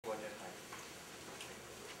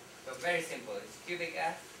So very simple. It's cubic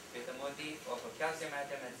F with a motif of a calcium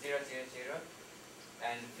atom at 0, 0, 0,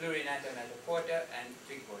 and fluorine atom at 1/4 and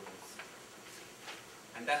 3/4.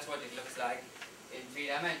 And that's what it looks like in 3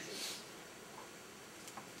 dimensions.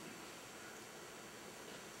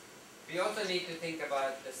 We also need to think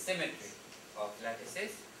about the symmetry of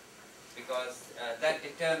lattices, because that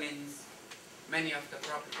determines many of the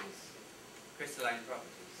properties, crystalline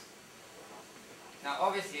properties. Now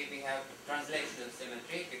obviously we have translational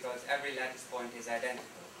symmetry because every lattice point is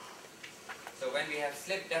identical. So when we have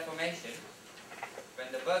slip deformation,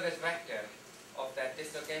 when the Burgers vector of that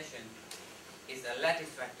dislocation is a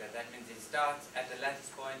lattice vector, that means it starts at a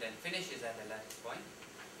lattice point and finishes at a lattice point,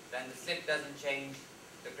 then the slip doesn't change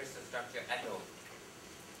the crystal structure at all.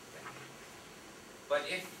 Okay. But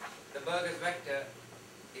if the Burgers vector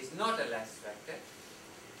is not a lattice vector,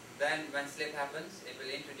 then when slip happens, it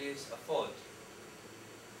will introduce a fault.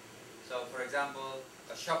 So for example,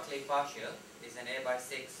 a Shockley partial is an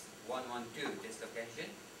A/6 112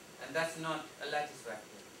 dislocation, and that's not a lattice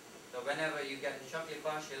vector. So whenever you get a Shockley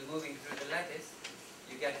partial moving through the lattice,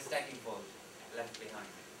 you get a stacking fault left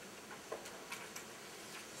behind.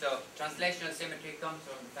 So translational symmetry comes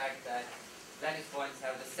from the fact that lattice points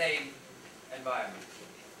have the same environment.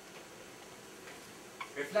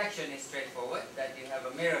 Reflection is straightforward, that you have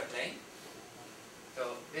a mirror plane.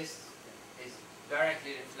 So this is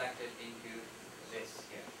directly reflected into this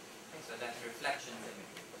here. Okay, so that's reflection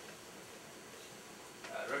symmetry.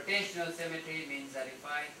 Rotational symmetry means that if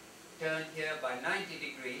I turn here by 90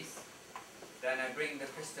 degrees, then I bring the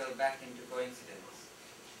crystal back into coincidence.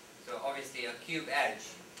 So obviously a cube edge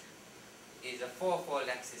is a 4-fold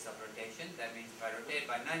axis of rotation. That means if I rotate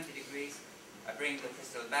by 90 degrees, I bring the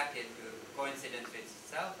crystal back into coincidence with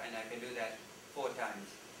itself, and I can do that 4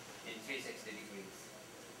 times in 360 degrees.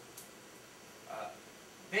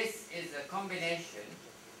 This is a combination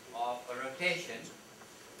of a rotation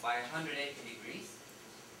by 180 degrees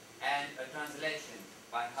and a translation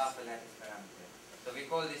by half a lattice parameter. So we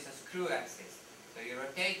call this a screw axis. So you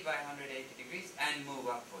rotate by 180 degrees and move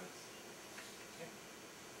upwards. Okay.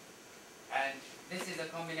 And this is a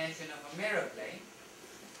combination of a mirror plane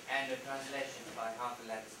and a translation by half a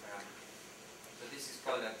lattice parameter. So this is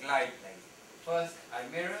called a glide plane. First I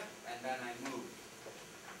mirror and then I move.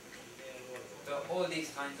 So all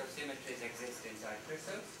these kinds of symmetries exist inside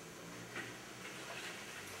crystals.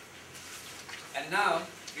 And now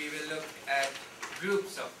we will look at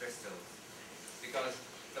groups of crystals, because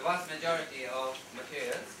the vast majority of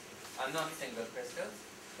materials are not single crystals,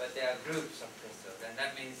 but they are groups of crystals, and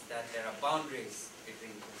that means that there are boundaries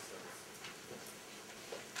between crystals.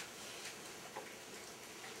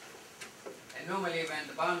 And normally when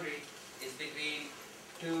the boundary is between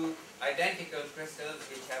 2 identical crystals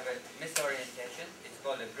which have a misorientation, it's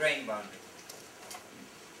called a grain boundary.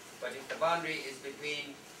 But if the boundary is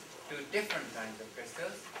between 2 different kinds of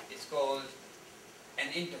crystals, it's called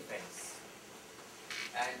an interface.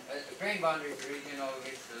 And a grain boundary is a region over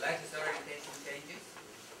which the lattice orientation changes,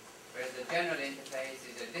 whereas the general interface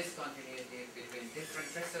is a discontinuity between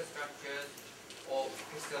different crystal structures or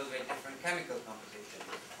crystals with different chemical compositions.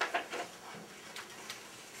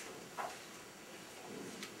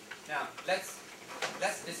 Now,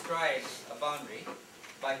 let's describe a boundary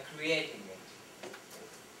by creating it.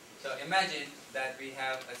 So imagine that we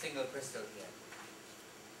have a single crystal here.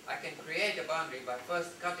 I can create a boundary by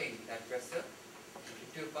first cutting that crystal into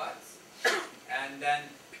 2 parts and then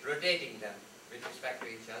rotating them with respect to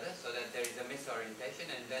each other so that there is a misorientation,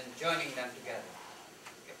 and then joining them together.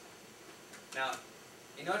 Okay. Now,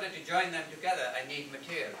 in order to join them together, I need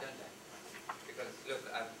material, don't I? Because look,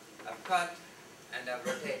 I've cut and I've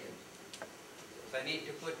rotated. So I need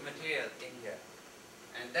to put material in here.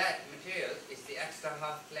 And that material is the extra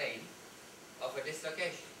half plane of a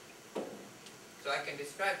dislocation. So I can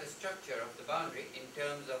describe the structure of the boundary in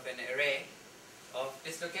terms of an array of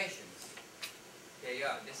dislocations. Here you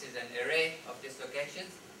are. This is an array of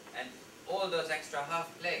dislocations, and all those extra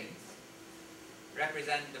half planes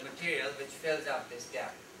represent the material which fills up this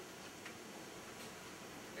gap.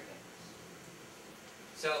 Okay.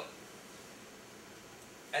 So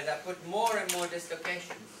as I put more and more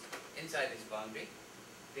dislocations inside this boundary,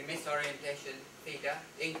 the misorientation theta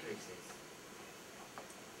increases.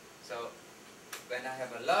 So when I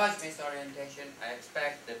have a large misorientation, I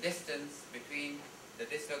expect the distance between the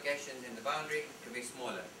dislocations in the boundary to be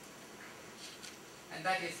smaller. And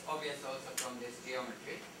that is obvious also from this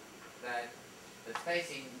geometry, that the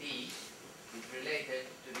spacing d is related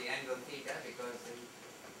to the angle theta, because the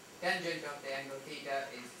tangent of the angle theta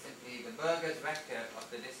is simply the Burgers vector of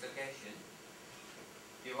the dislocation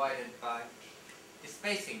divided by the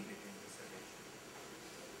spacing between dislocations.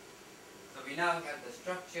 we now have the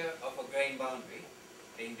structure of a grain boundary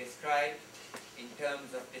being described in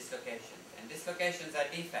terms of dislocations. And dislocations are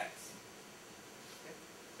defects. Okay?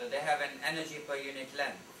 So they have an energy per unit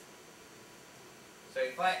length. So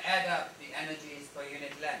if I add up the energies per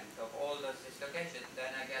unit length of all those dislocations,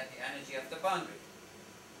 then I get the energy of the boundary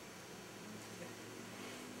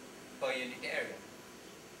per unit area.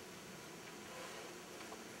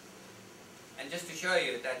 And just to show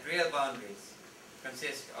you that real boundaries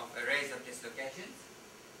consist of arrays of dislocations,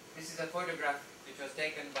 this is a photograph which was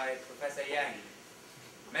taken by Professor Yang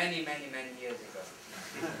many years ago,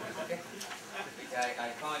 okay? Which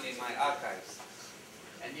I found in my archives.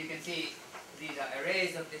 And you can see these are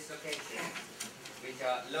arrays of dislocations which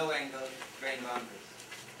are low-angle grain boundaries.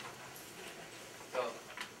 So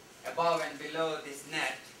above and below this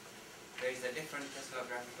net there is a different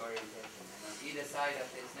crystallographic orientation, and on either side of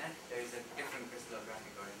this net there is a different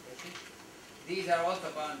crystallographic orientation. These are also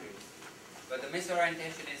boundaries, but the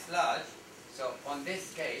misorientation is large, so on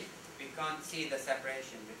this scale we can't see the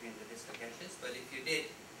separation between the dislocations, but if you did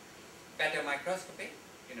better microscopy,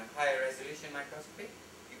 higher resolution microscopy,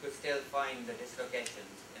 you could still find the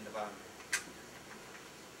dislocations in the boundary.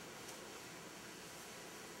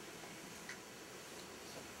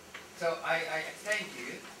 So I explained to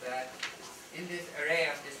you that in this array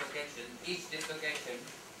of dislocations, each dislocation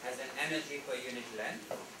has an energy per unit length,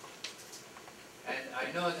 and I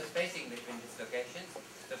know the spacing between dislocations.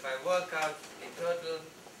 So if I work out the total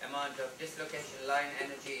amount of dislocation line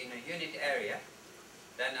energy in a unit area,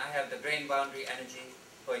 then I have the grain boundary energy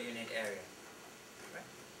per unit area. Right?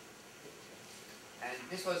 And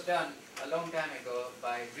this was done a long time ago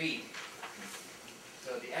by Reed.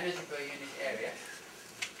 So the energy per unit area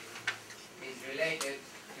is related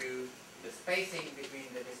to the spacing between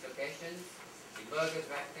the dislocations, the Burger's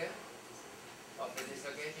vector of the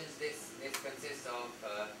dislocations. This consists of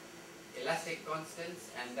elastic constants,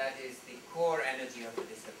 and that is the core energy of the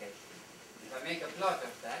dislocation. If I make a plot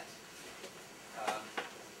of that,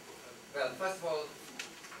 well, first of all,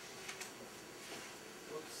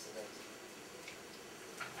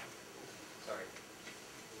 sorry.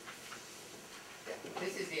 Yeah,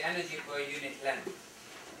 this is the energy per unit length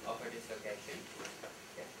of a dislocation.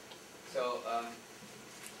 Okay. So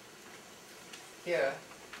here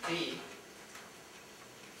D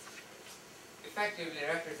effectively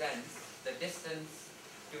represents the distance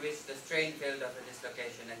to which the strain field of a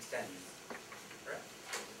dislocation extends. Right?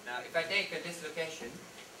 Now if I take a dislocation,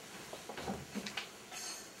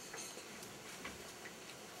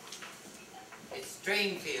 its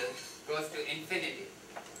strain field goes to infinity.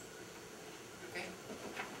 Okay?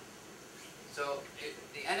 So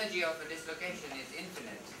the energy of a dislocation is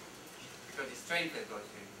infinite because its strain field goes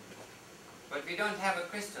to infinity. But we don't have a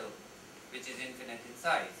crystal which is infinite in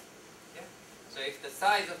size. Yeah? So if the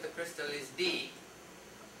size of the crystal is d,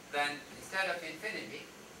 then instead of infinity,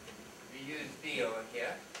 we use d over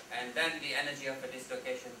here, and then the energy of a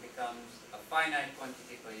dislocation becomes a finite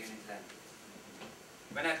quantity per unit length.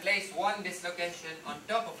 When I place one dislocation on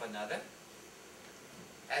top of another,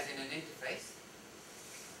 as in an interface,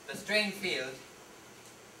 the strain field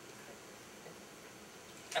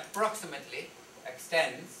approximately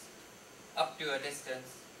extends up to a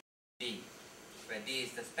distance d, where d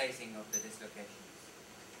is the spacing of the dislocations.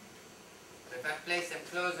 So if I place them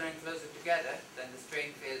closer and closer together, then the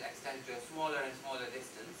strain field extends to a smaller and smaller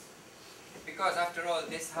distance, because after all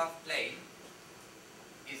this half plane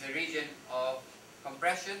is a region of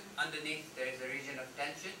compression. Underneath there is a region of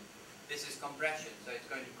tension. This is compression, so it's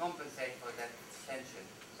going to compensate for that tension.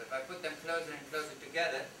 So if I put them closer and closer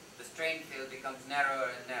together, the strain field becomes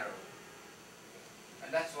narrower and narrower.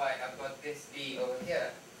 And that's why I've got this d over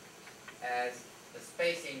here as the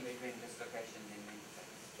spacing between dislocations in the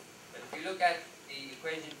interface. But if you look at the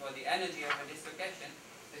equation for the energy of a dislocation,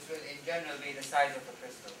 this will in general be the size of a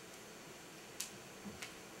crystal.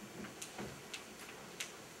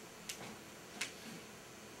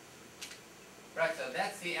 Right, so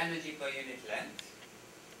that's the energy per unit length.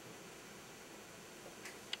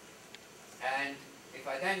 And if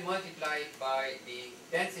I then multiply it by the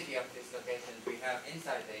density of dislocations we have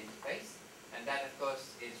inside the interface, and that of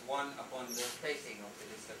course is 1 upon the spacing of the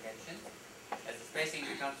dislocation. As the spacing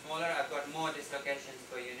becomes smaller, I've got more dislocations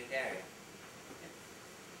per unit area. Okay.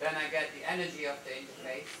 Then I get the energy of the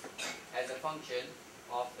interface as a function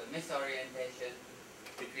of the misorientation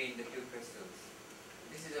between the two crystals.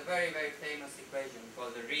 This is a very famous equation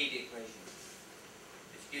called the Reed equation,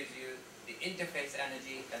 which gives you the interface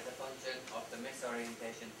energy as a function of the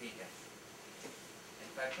misorientation theta. And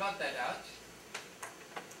if I plot that out,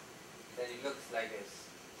 then it looks like this,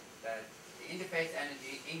 that the interface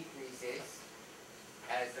energy increases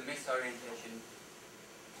as the misorientation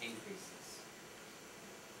increases.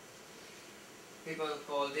 People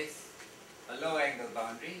call this a low angle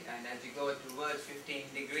boundary, and as you go towards 15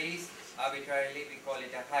 degrees, arbitrarily we call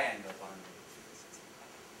it a high angle boundary.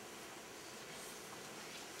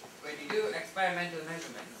 When you do experimental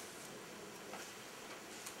measurements,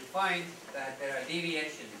 you find that there are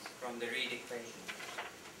deviations from the Reed equation.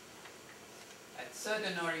 At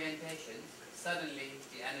certain orientations, suddenly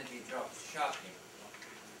the energy drops sharply,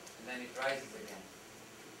 and then it rises again,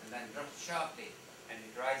 and then drops sharply, and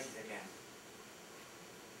it rises again.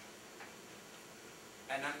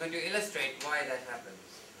 And I'm going to illustrate why that happens.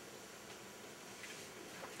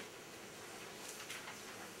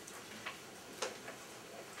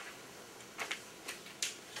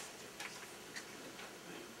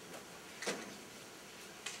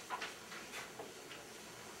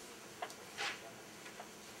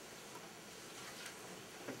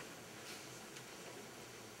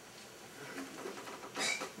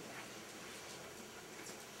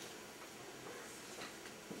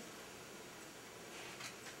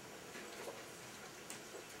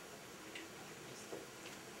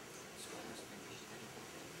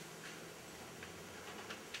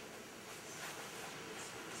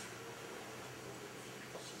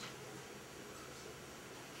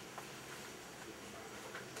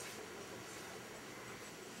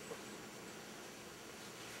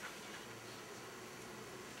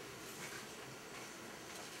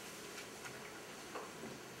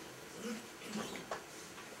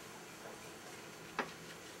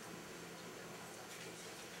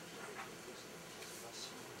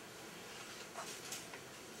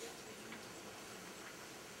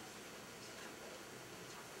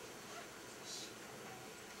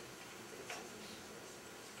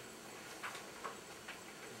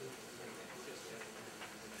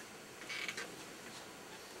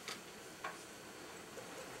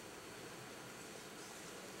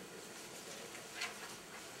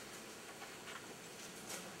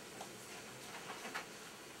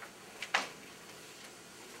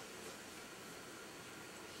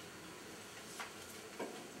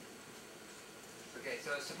 Okay,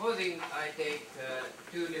 so supposing I take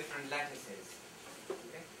two different lattices,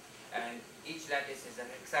 okay, and each lattice is a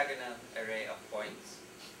hexagonal array of points,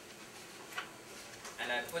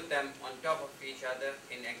 and I put them on top of each other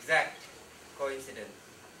in exact coincidence.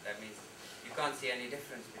 That means you can't see any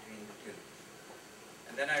difference between the two.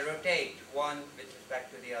 And then I rotate one with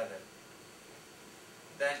respect to the other.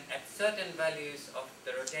 Then at certain values of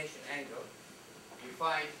the rotation angle, you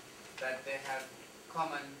find that they have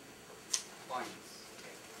common points.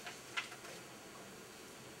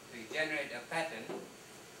 So you generate a pattern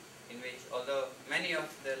in which, although many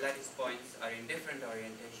of the lattice points are in different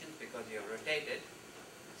orientations because you have rotated,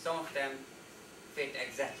 some of them fit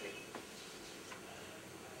exactly.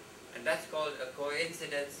 And that's called a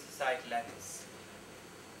coincidence site lattice.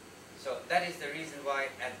 So that is the reason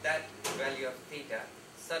why at that value of theta,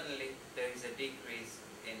 suddenly there is a decrease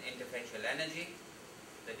in interfacial energy.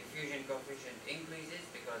 The diffusion coefficient increases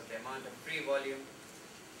because the amount of free volume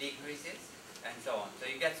decreases, and so on. So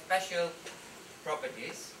you get special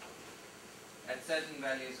properties at certain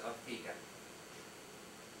values of theta.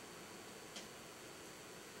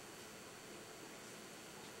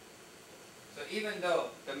 So even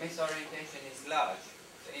though the misorientation is large,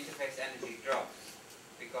 the interface energy drops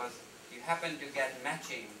because you happen to get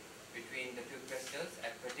matching between the two crystals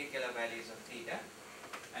at particular values of theta,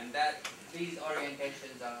 and that these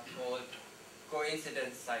orientations are called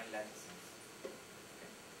coincidence site lattices.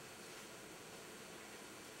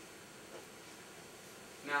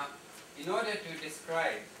 Now, in order to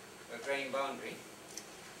describe a grain boundary,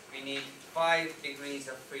 we need 5 degrees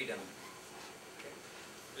of freedom. Okay.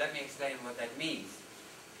 Let me explain what that means.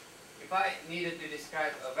 If I needed to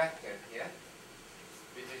describe a vector here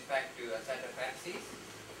with respect to a set of axes,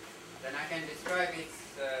 then I can describe its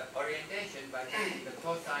orientation by taking the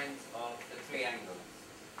cosines of the 3 angles.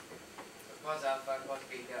 So cos alpha, cos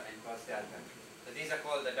beta, and cos delta. So these are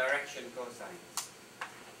called the direction cosines.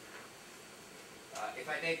 If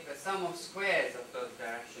I take the sum of squares of those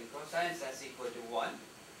direction cosines, that's equal to 1,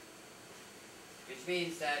 which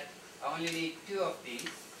means that I only need 2 of these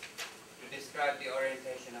to describe the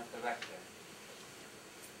orientation of the vector.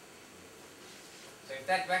 So if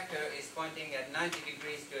that vector is pointing at 90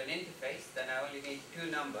 degrees to an interface, then I only need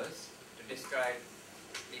 2 numbers to describe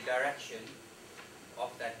the direction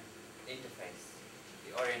of that interface,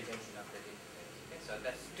 the orientation of that interface. Okay? So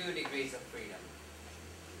that's 2 degrees of freedom.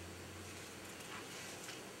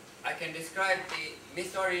 I can describe the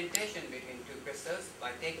misorientation between 2 crystals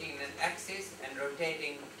by taking an axis and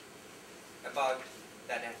rotating about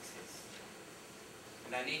that axis.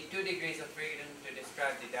 And I need 2 degrees of freedom to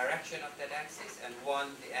describe the direction of that axis and 1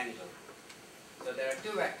 the angle. So there are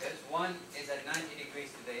 2 vectors. One is at 90 degrees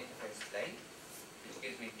to the interface plane, which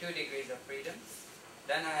gives me 2 degrees of freedom.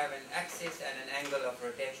 Then I have an axis and an angle of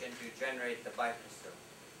rotation to generate the bicrystal.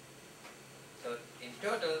 So in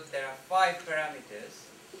total, there are 5 parameters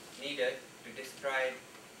needed to describe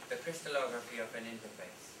the crystallography of an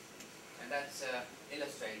interface. And that's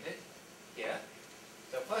illustrated here.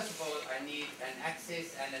 So first of all, I need an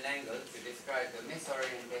axis and an angle to describe the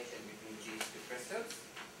misorientation between these 2 crystals.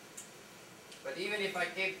 But even if I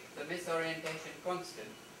keep the misorientation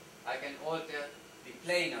constant, I can alter the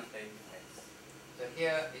plane of the interface. So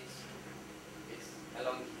here it's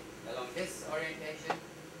along this orientation.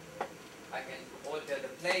 I can alter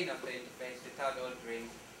the plane of the interface without altering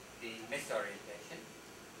the misorientation.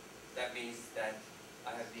 That means that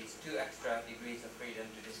I have these 2 extra degrees of freedom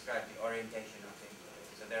to describe the orientation of the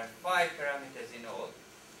interface. So there are 5 parameters in all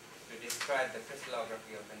to describe the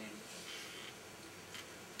crystallography of an interface.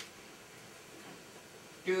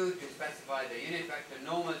 2 to specify the unit vector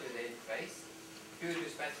normal to the interface, 2 to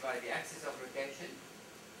specify the axis of rotation,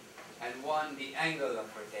 and 1 the angle of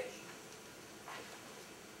rotation.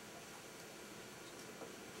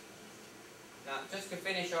 Now, just to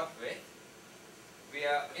finish off with, we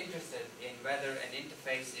are interested in whether an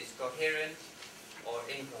interface is coherent or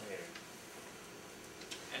incoherent.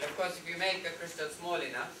 And of course, if you make a crystal small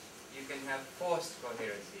enough, you can have forced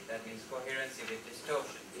coherency. That means coherency with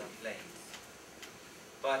distortions of planes.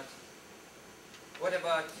 But what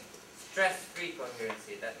about stress-free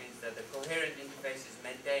coherency? That means that the coherent interface is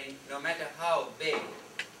maintained no matter how big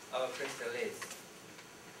our crystal is.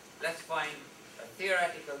 Let's find a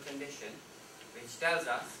theoretical condition which tells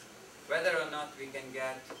us whether or not we can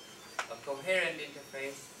get a coherent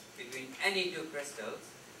interface between any 2 crystals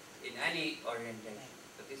in any orientation.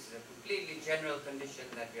 So this is a completely general condition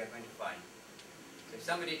that we are going to find. So if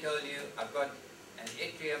somebody told you, I've got an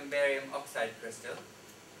yttrium barium oxide crystal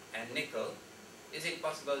and nickel, is it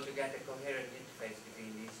possible to get a coherent interface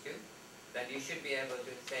between these 2? Then you should be able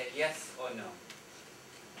to say yes or no.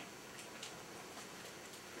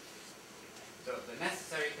 So the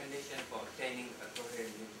necessary condition for obtaining a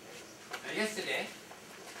coherent interface. Now yesterday,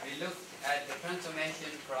 we looked at the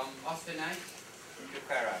transformation from austenite to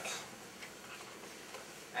ferrite.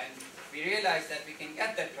 And we realized that we can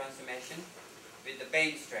get that transformation with the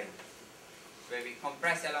Bain strain, where we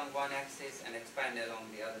compress along one axis and expand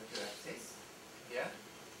along the other 2 axes. Here.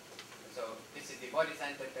 So this is the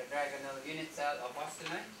body-centered tetragonal unit cell of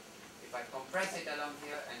austenite. If I compress it along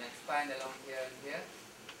here and expand along here and here,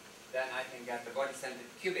 then I can get the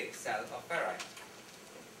body-centered cubic cell of ferrite.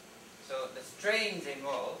 So the strains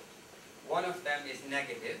involved, one of them is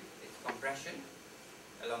negative, it's compression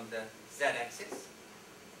along the z-axis,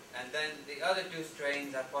 and then the other 2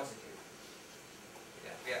 strains are positive.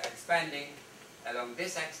 Yeah, we are expanding along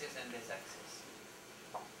this axis and this axis.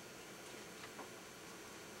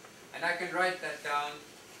 And I can write that down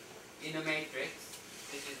in a matrix.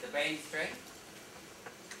 This is the Bain strain.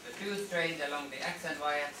 The 2 strains along the x and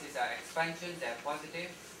y axis are expansions, they are positive.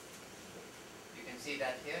 You can see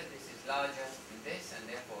that here, this is larger than this, and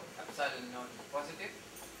therefore epsilon naught is positive.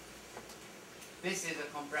 This is a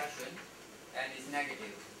compression and is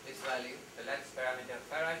negative. This value, the lattice parameter of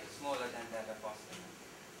ferrite, is smaller than that of austenite.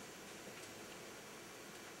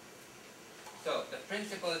 So the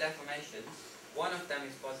principal deformations, one of them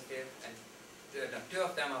is positive, and 2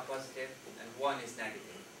 of them are positive, and 1 is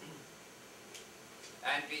negative.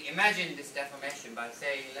 And we imagine this deformation by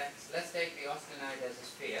saying, let's take the austenite as a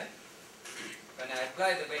sphere. When I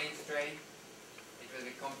apply the Bain strain, it will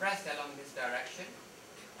be compressed along this direction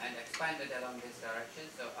and expanded along this direction,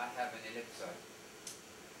 so I have an ellipsoid.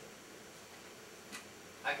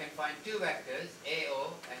 I can find 2 vectors,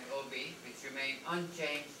 AO and OB, which remain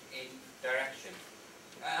unchanged in direction,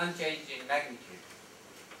 unchanged in magnitude,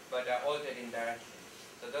 but are altered in direction.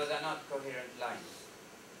 So those are not coherent lines,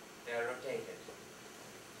 they are rotated.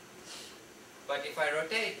 But if I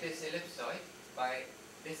rotate this ellipsoid by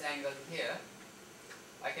this angle here,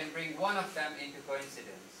 I can bring one of them into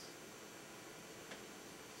coincidence.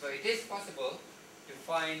 So it is possible to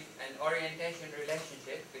find an orientation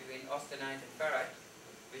relationship between austenite and ferrite,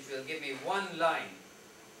 which will give me one line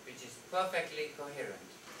which is perfectly coherent.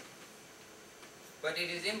 But it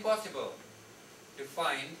is impossible to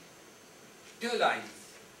find 2 lines,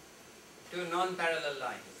 2 non-parallel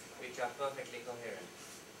lines, which are perfectly coherent.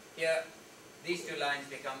 Here, these 2 lines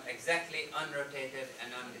become exactly unrotated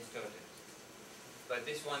and undistorted. But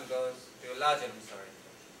this one goes to a larger misorientation.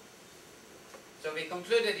 So we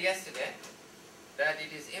concluded yesterday that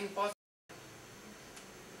it is impossible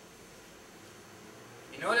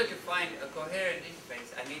In order to find a coherent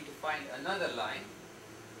interface, I need to find another line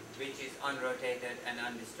which is unrotated and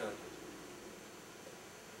undistorted.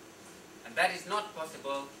 And that is not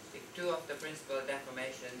possible if two of the principal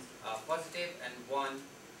deformations are positive and one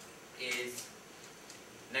is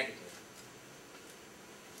negative.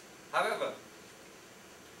 However,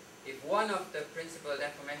 if one of the principal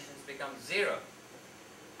deformations becomes 0,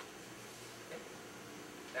 okay,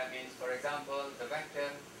 that means, for example, the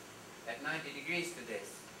vector at 90 degrees to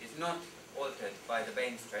this is not altered by the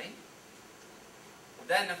Bain strain,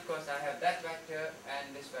 then of course I have that vector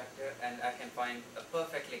and this vector, and I can find a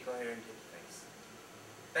perfectly coherent interface.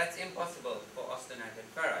 That's impossible for austenite and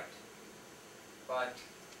ferrite. But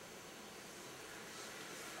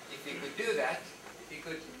if we could do that, if we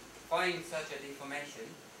could find such a deformation,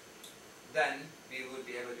 then we would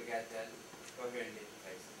be able to get a coherent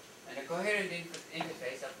interface. And a coherent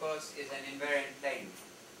interface, of course, is an invariant plane.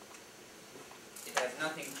 It has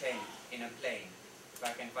nothing changed in a plane. If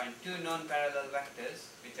I can find two non-parallel vectors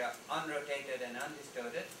which are unrotated and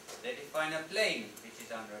undistorted, they define a plane which is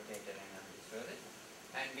unrotated and undistorted.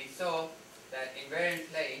 And we saw that invariant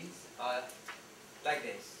planes are like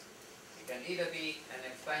this. It can either be an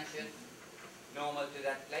expansion normal to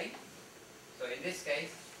that plane. So in this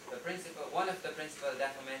case, one of the principal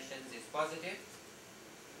deformations is positive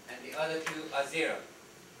and the other two are 0.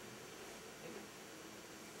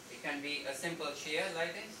 It can be a simple shear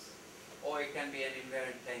like this, or it can be an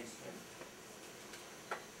invariant plane strain.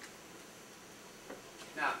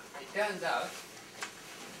 Now, it turns out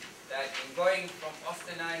that in going from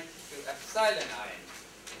austenite to epsilon iron,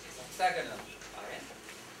 which is hexagonal iron,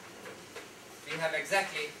 we have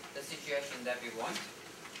exactly the situation that we want.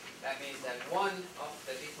 That means that one of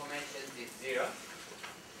the deformations is 0,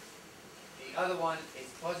 the other one is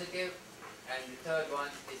positive, and the third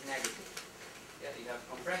one is negative. Yeah, you have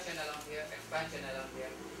compression along here, expansion along here,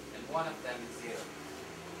 and one of them is 0.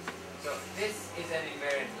 So this is an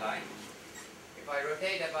invariant line. If I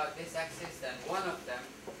rotate about this axis, then one of them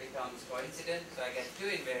becomes coincident, so I get two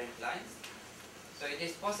invariant lines. So it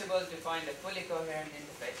is possible to find a fully coherent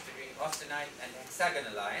interface between austenite and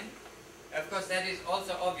hexagonal iron. Of course, that is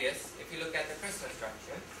also obvious if you look at the crystal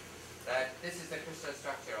structure, that this is the crystal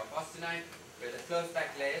structure of austenite, where the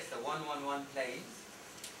close-packed layers, the 1-1-1 planes,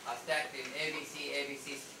 are stacked in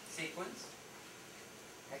ABC sequence.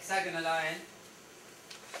 Hexagonal iron,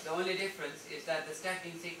 the only difference is that the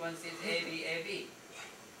stacking sequence is AB.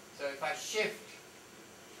 So if I shift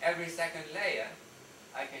every second layer,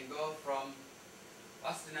 I can go from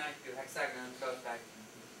austenite to hexagonal close-packed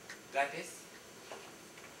lattice,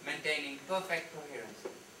 maintaining perfect coherence.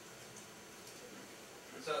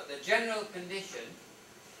 So the general condition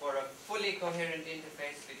for a fully coherent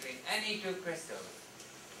interface between any two crystals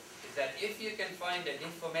is that if you can find a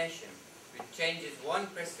deformation which changes one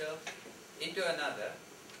crystal into another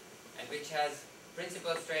and which has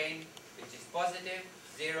principal strain which is positive,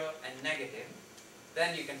 0 and negative,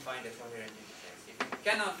 then you can find a coherent interface. If you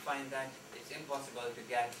cannot find that, it's impossible to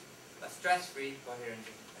get a stress-free coherent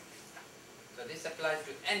interface. So this applies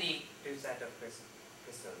to any two set of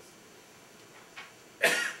crystals.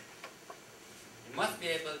 You must be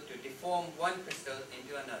able to deform one crystal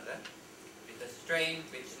into another with a strain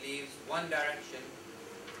which leaves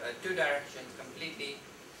two directions completely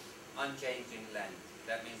unchanged in length.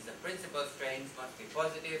 That means the principal strains must be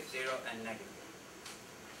positive, 0 and negative.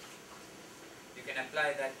 You can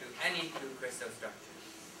apply that to any two crystal structures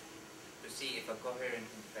to see if a coherent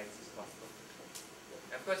interface is possible.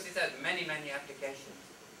 Of course, this has many applications.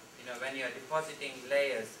 You know, when you are depositing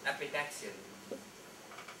layers epitaxially,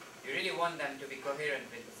 you really want them to be coherent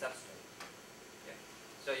with the substrate. Yeah.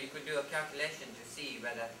 So you could do a calculation to see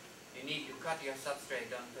whether you need to cut your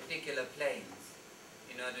substrate on particular planes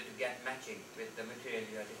in order to get matching with the material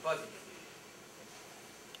you are depositing.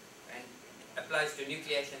 And it applies to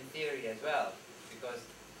nucleation theory as well, because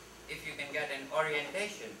if you can get an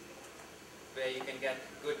orientation where you can get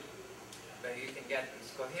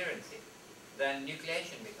this coherency, then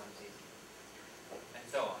nucleation becomes easy, and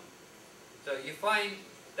so on. So you find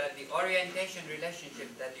that the orientation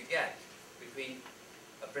relationship that you get between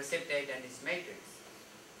a precipitate and its matrix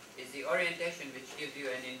is the orientation which gives you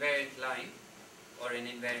an invariant line or an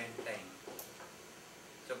invariant plane.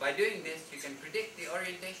 So by doing this, you can predict the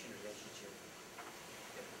orientation relationship.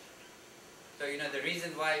 So you know the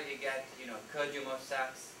reason why we get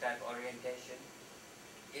Kurdyumov-Sachs type orientation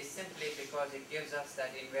is simply because it gives us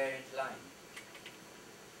that invariant line.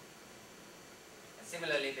 And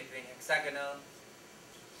similarly, between hexagonal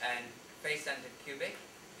and face-centered cubic,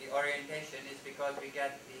 the orientation is because we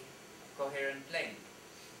get the coherent plane.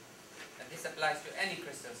 And this applies to any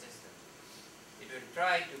crystal system. it will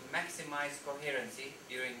try to maximize coherency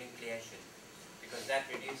during nucleation, because that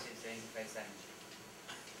reduces the interface energy.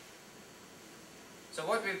 So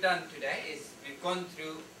what we've done today is we've gone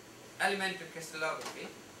through elementary crystallography,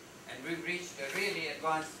 and we've reached a really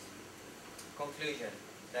advanced conclusion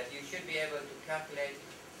that you should be able to calculate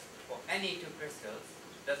for any two crystals,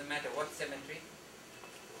 doesn't matter what symmetry,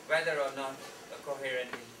 whether or not a coherent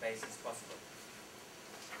interface is possible.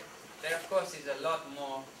 There of course is a lot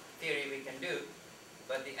more theory we can do,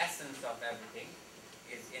 but the essence of everything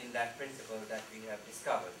is in that principle that we have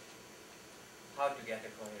discovered, how to get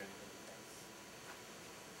a coherent interface.